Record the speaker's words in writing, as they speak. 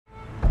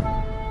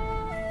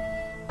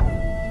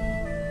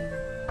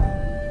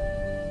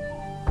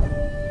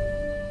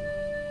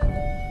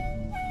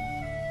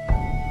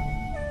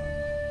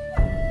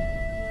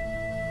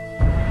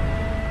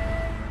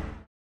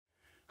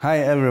Hi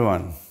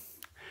everyone.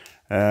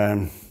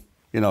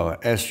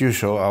 As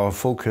usual, our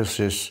focus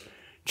is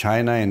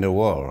China and the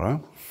world. Huh?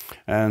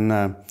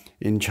 And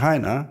in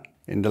China,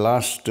 in the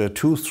last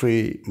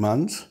 2-3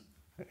 months,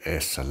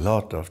 it's a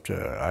lot of,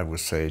 I would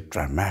say,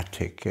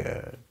 dramatic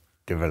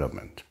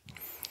development.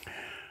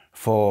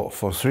 For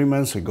 3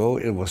 months ago,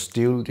 it was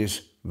still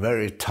this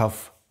very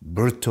tough,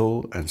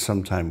 brutal, and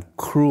sometimes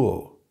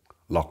cruel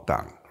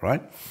lockdown,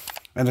 right?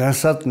 And then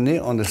suddenly,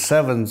 on the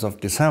 7th of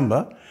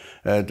December,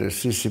 the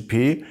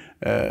CCP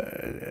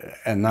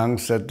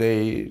announced that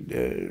they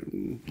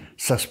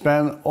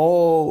suspend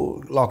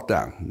all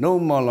lockdown, no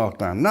more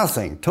lockdown,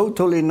 nothing,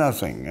 totally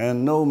nothing,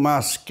 and no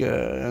mask,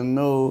 and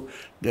no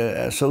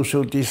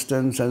social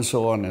distance, and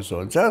so on and so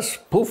on.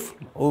 Just poof,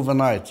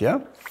 overnight, yeah?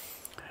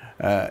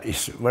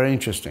 It's very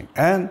interesting.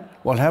 And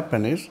what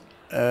happened is,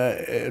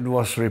 it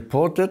was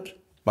reported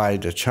by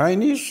the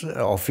Chinese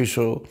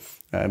official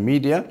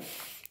media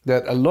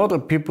that a lot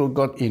of people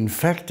got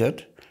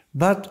infected,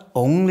 but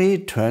only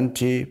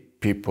 20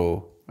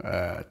 people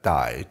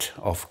died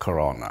of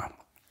corona.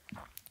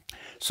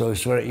 So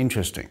it's very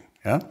interesting,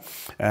 yeah?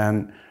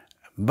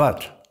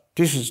 But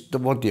this is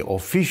what the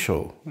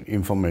official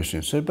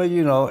information said. But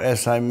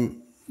as I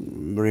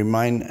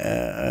remind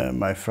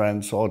my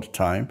friends all the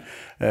time,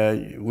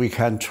 we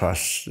can't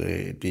trust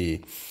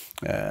the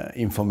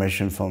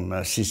information from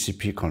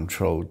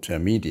CCP-controlled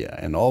media,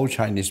 and all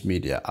Chinese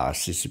media are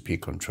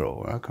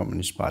CCP-controlled,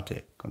 Communist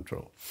Party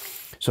controlled.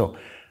 So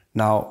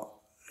now,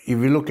 if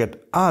we look at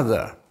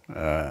other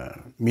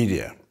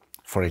media,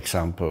 for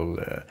example,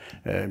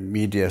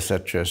 media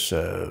such as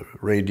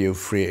Radio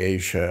Free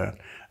Asia,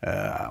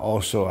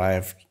 also I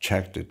have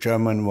checked the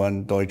German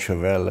one, Deutsche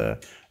Welle,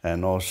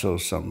 and also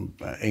some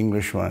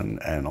English one,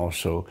 and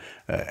also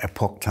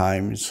Epoch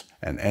Times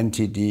and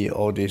NTD,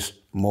 all this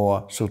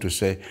more, so to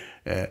say,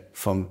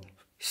 from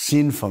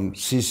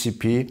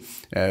CCP,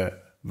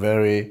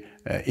 very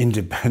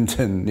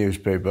independent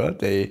newspaper.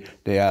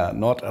 They are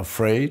not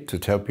afraid to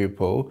tell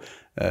people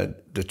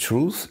the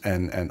truth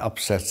and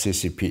upset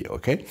CCP,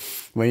 okay?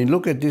 When you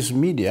look at this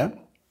media,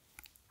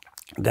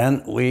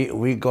 then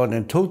we got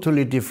a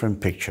totally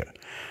different picture.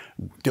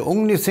 The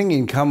only thing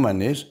in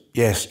common is,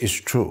 yes, it's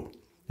true.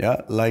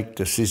 Yeah, like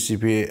the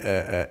CCP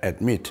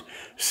admit,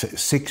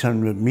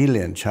 600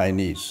 million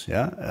Chinese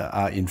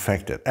are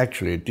infected.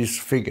 Actually, this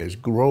figure is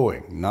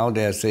growing. Now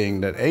they are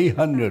saying that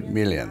 800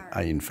 million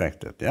are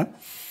infected. Yeah,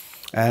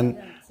 and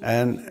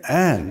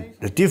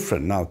the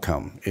difference now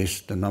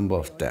is the number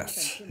of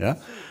deaths. Yeah,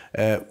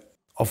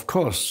 of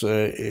course,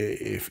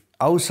 if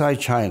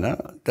outside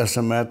China,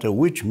 doesn't matter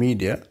which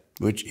media,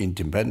 which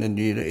independent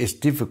media, it's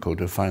difficult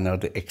to find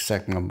out the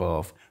exact number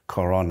of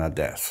corona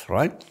deaths,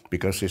 right?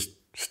 Because it's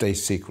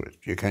stays secret,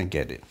 you can't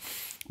get it.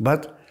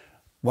 But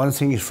one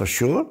thing is for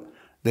sure,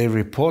 they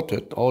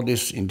reported, all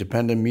this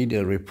independent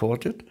media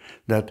reported,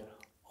 that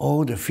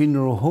all the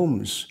funeral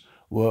homes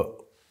were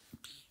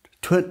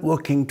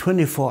working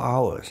 24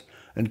 hours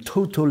and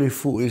totally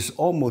full. It's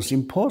almost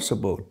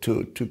impossible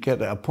to get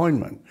an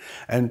appointment.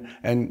 And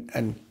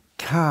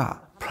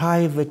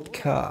private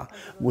car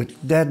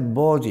with dead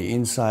body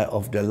inside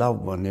of the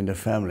loved one in the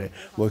family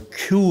were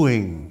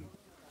queuing,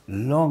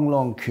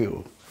 long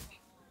queue,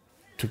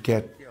 to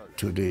get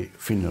to the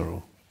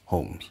funeral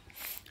homes.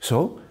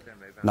 So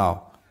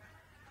now,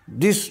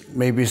 this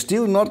may be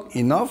still not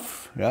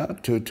enough, yeah,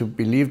 to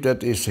believe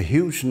that it's a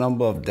huge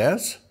number of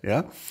deaths.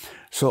 Yeah?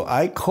 So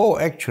I call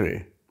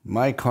actually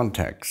my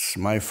contacts,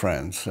 my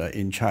friends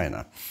in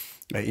China,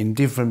 in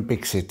different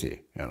big cities,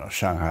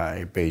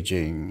 Shanghai,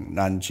 Beijing,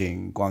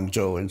 Nanjing,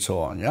 Guangzhou, and so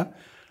on. Yeah?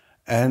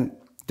 And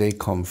they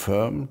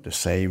confirm the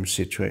same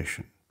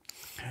situation.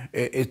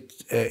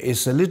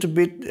 It's a little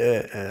bit,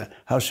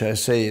 how should I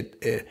say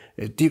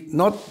it,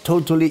 not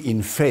totally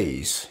in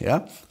phase.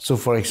 Yeah. So,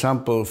 for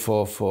example,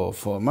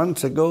 for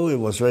months ago, it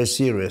was very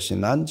serious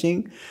in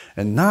Nanjing,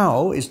 and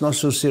now it's not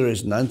so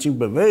serious in Nanjing,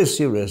 but very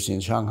serious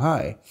in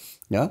Shanghai.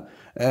 Yeah.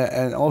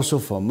 And also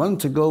for a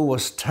month ago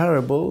was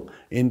terrible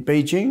in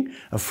Beijing.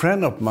 A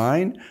friend of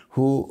mine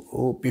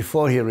who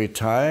before he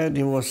retired,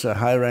 he was a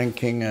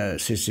high-ranking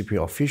CCP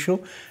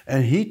official,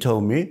 and he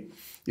told me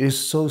it's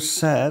so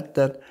sad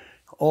that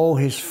all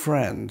his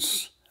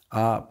friends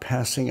are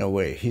passing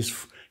away.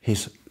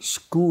 His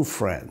school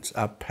friends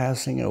are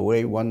passing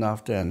away one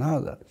after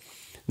another.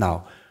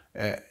 Now,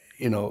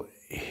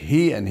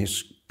 he and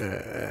his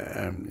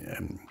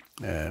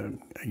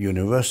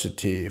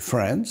university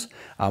friends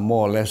are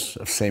more or less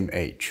of same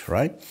age,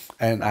 right?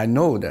 And I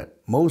know that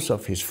most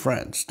of his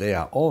friends, they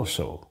are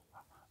also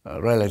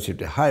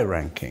relatively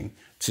high-ranking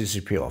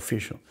CCP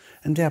official,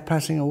 and they are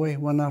passing away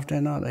one after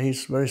another.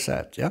 He's very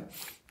sad, yeah?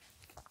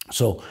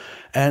 So,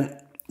 and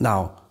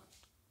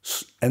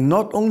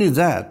not only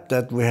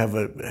that we have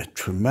a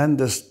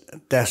tremendous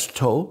death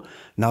toll.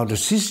 Now the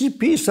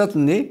CCP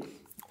suddenly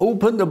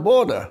opened the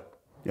border.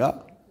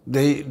 Yeah,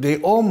 they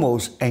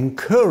almost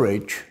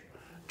encourage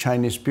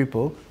Chinese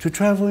people to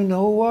travel in the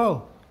whole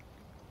world.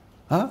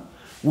 Huh?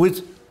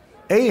 With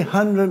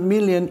 800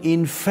 million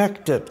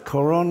infected,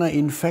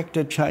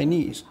 corona-infected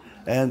Chinese,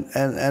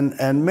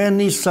 and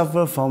many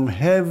suffer from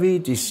heavy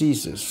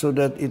diseases so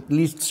that it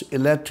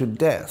led to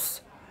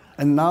death.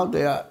 And now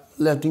they are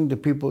letting the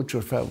people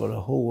to travel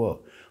the whole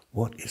world.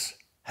 What is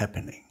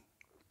happening?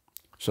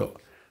 So,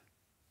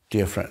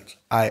 dear friends,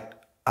 I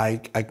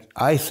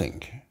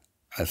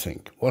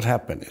think what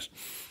happened is,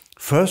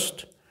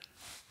 first,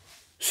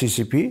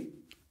 CCP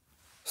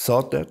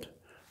thought that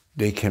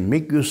they can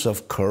make use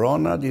of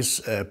Corona,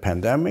 this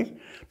pandemic,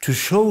 to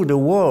show the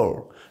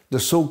world the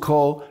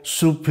so-called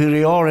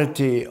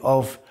superiority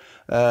of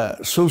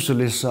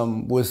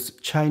socialism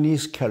with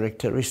Chinese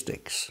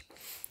characteristics.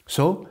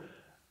 So,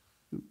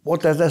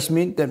 what does that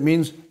mean? That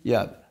means,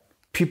 yeah,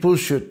 people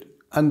should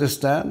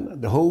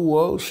understand, the whole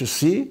world should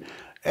see,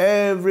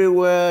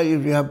 everywhere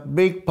if you have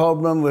big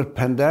problem with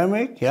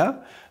pandemic,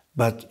 yeah,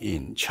 but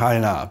in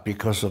China,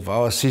 because of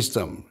our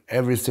system,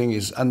 everything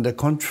is under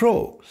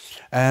control.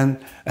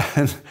 And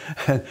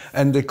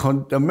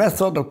the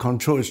method of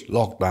control is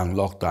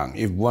lockdown.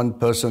 If one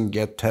person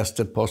gets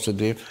tested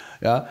positive,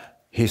 yeah,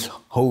 his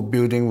whole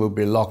building will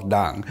be locked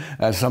down.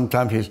 And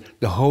sometimes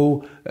the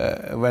whole,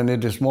 when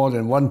it is more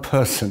than one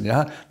person,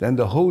 yeah, then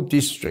the whole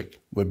district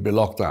will be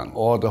locked down,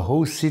 or the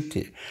whole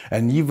city.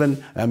 And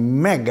even a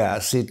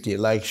mega city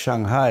like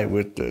Shanghai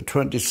with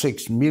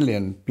 26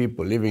 million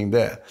people living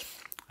there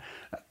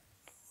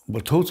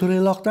were totally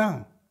locked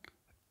down.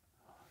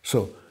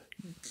 So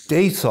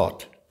they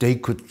thought they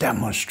could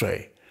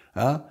demonstrate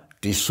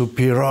the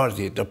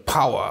superiority, the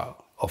power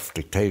of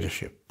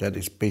dictatorship. That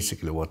is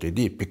basically what they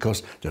did,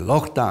 because the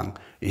lockdown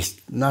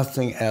is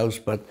nothing else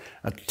but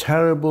a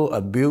terrible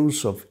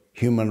abuse of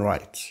human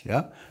rights.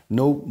 Yeah?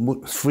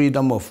 No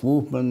freedom of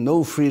movement,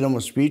 no freedom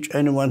of speech.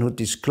 Anyone who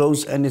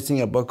discloses anything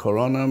about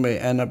Corona may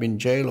end up in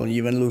jail or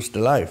even lose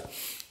their life.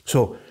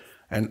 So,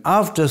 and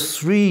after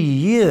 3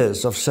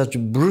 years of such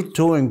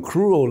brutal and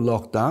cruel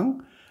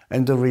lockdown,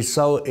 and the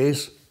result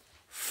is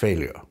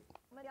failure.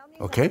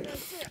 Okay?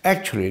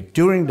 Actually,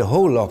 during the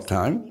whole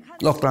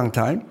lockdown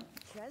time,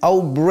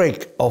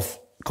 outbreak of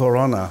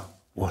Corona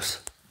was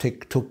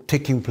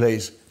taking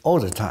place all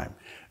the time.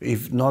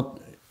 If not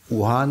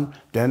Wuhan,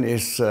 then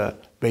it's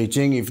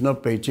Beijing. If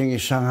not Beijing,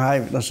 it's Shanghai.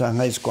 If not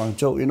Shanghai, it's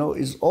Guangzhou. You know,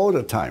 it's all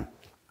the time.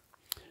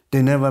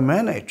 They never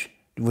manage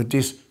with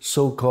this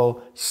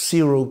so-called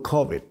zero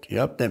COVID.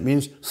 Yep, that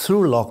means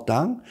through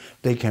lockdown,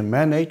 they can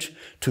manage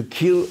to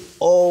kill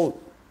all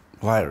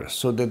virus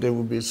so that there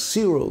will be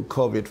zero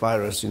COVID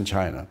virus in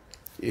China.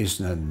 It's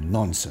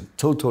nonsense,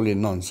 totally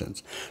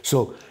nonsense.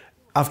 So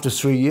after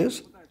 3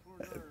 years,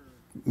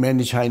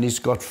 many Chinese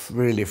got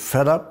really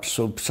fed up,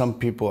 so some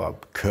people are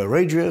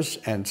courageous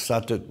and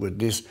started with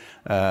this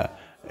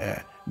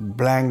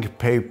blank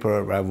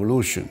paper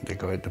revolution. They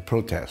call it the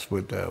protest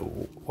with the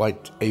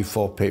white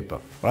A4 paper,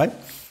 right?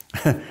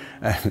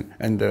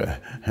 and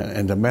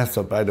the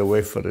method, by the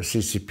way, for the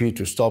CCP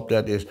to stop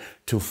that is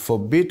to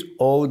forbid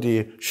all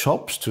the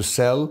shops to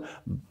sell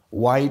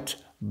white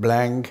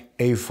blank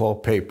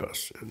A4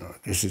 papers. You know,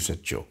 this is a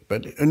joke,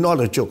 but not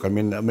a joke. I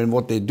mean,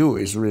 what they do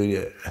is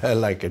really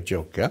like a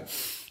joke. Yeah.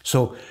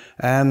 So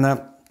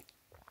now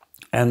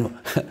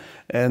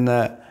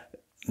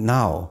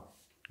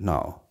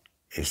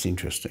it's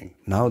interesting.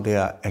 Now they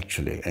are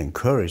actually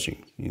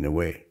encouraging, in a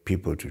way,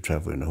 people to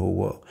travel in the whole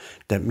world.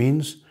 That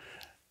means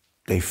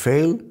they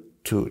failed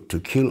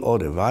to kill all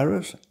the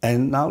virus,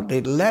 and now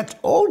they let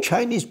all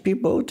Chinese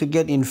people to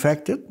get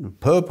infected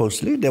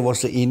purposely. There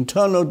was an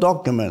internal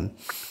document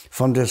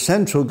from the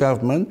central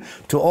government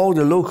to all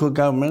the local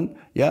government,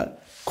 yeah,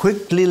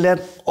 quickly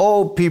let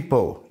all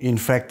people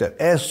infected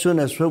as soon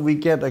as we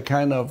get a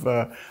kind of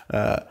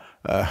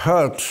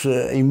herd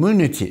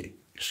immunity.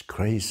 It's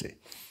crazy.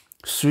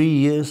 3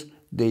 years,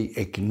 they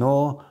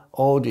ignore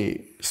all the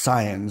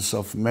science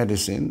of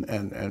medicine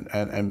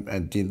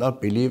and did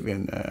not believe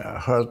in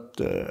herd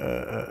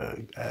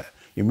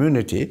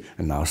immunity,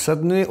 and now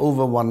suddenly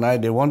over one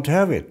night they want to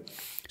have it.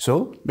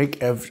 So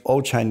make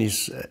all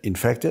Chinese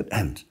infected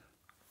and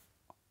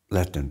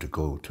let them to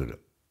go to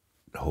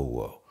the whole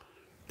world.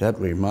 That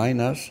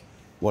reminds us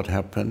what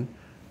happened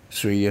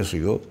 3 years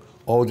ago.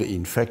 All the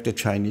infected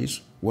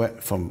Chinese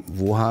from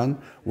Wuhan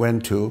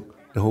went to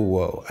the whole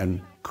world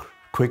and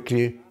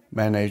quickly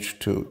managed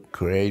to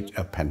create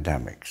a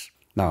pandemic.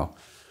 Now,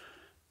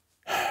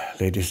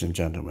 ladies and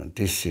gentlemen,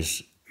 this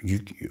is,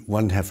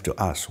 one have to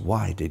ask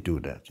why they do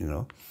that, you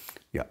know?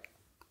 Yeah,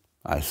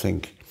 I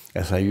think,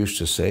 as I used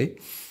to say,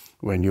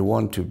 when you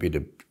want to be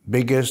the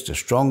biggest, the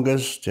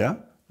strongest, yeah,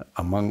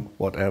 among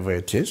whatever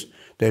it is,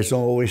 there's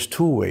always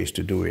two ways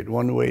to do it.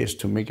 One way is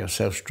to make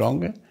yourself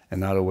stronger,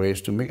 another way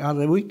is to make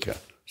others weaker.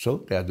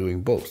 So they are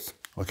doing both,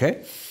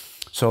 okay?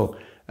 So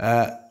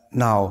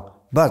now,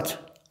 but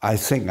I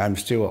think I'm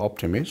still an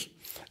optimist.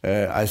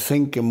 I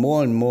think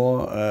more and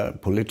more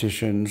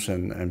politicians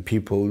and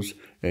peoples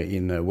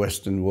in the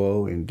Western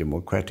world, in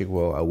democratic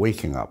world, are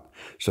waking up.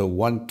 So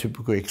one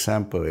typical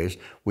example is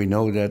we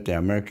know that the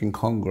American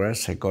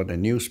Congress had got a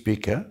new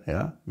speaker,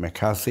 yeah,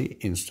 McCarthy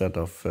instead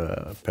of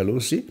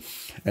Pelosi.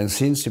 And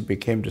since he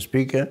became the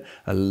speaker,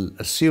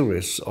 a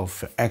series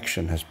of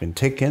action has been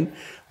taken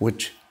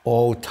which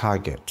all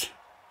target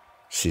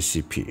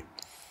CCP.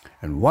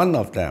 And one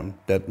of them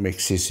that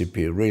makes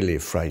CCP really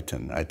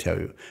frightened, I tell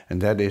you,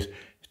 and that is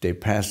they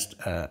passed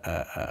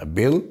a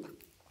bill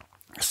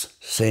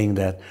saying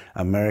that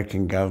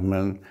American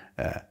government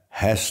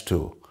has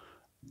to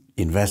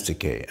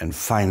investigate and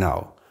find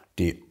out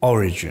the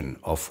origin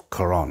of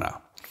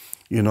corona.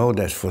 You know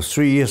that for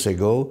 3 years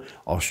ago,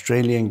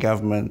 Australian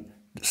government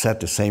said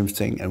the same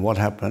thing, and what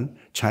happened?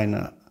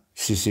 China,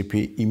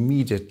 CCP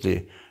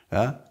immediately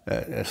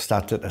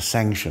started a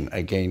sanction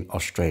against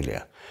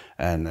Australia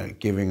and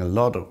giving a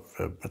lot of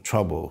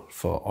trouble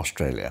for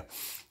Australia.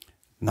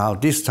 Now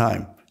this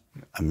time,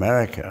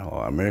 America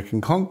or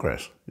American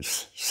Congress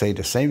say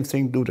the same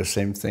thing, do the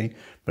same thing,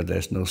 but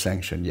there's no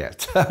sanction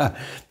yet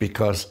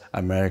because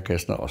America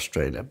is not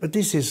Australia. But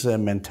this is the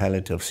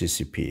mentality of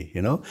CCP,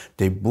 you know.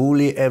 They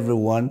bully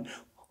everyone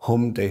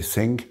whom they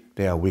think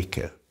they are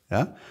weaker,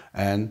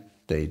 and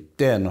they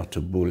dare not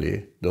to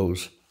bully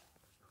those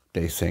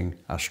they think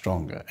are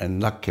stronger.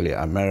 And luckily,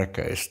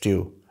 America is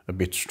still a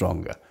bit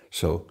stronger,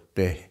 so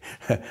they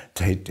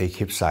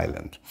keep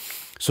silent.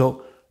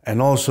 So. And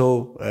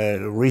also,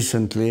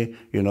 recently,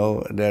 you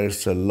know, there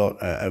is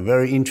a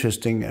very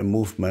interesting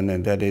movement,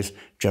 and that is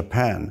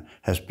Japan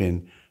has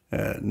been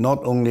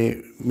not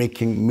only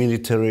making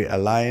military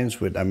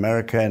alliance with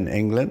America and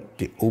England,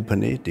 they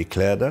openly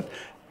declared that.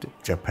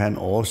 Japan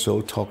also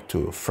talked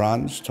to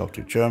France, talked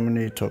to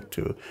Germany, talked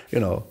to,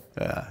 you know,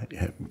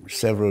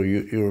 several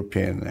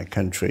European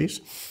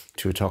countries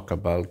to talk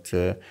about,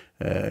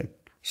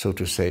 so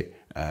to say,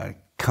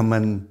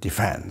 common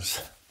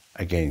defense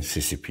against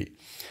CCP.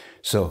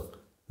 So,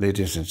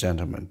 ladies and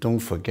gentlemen, don't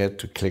forget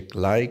to click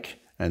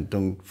like and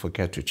don't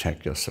forget to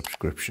check your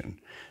subscription.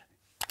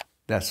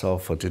 That's all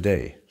for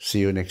today. See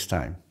you next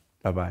time.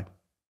 Bye-bye.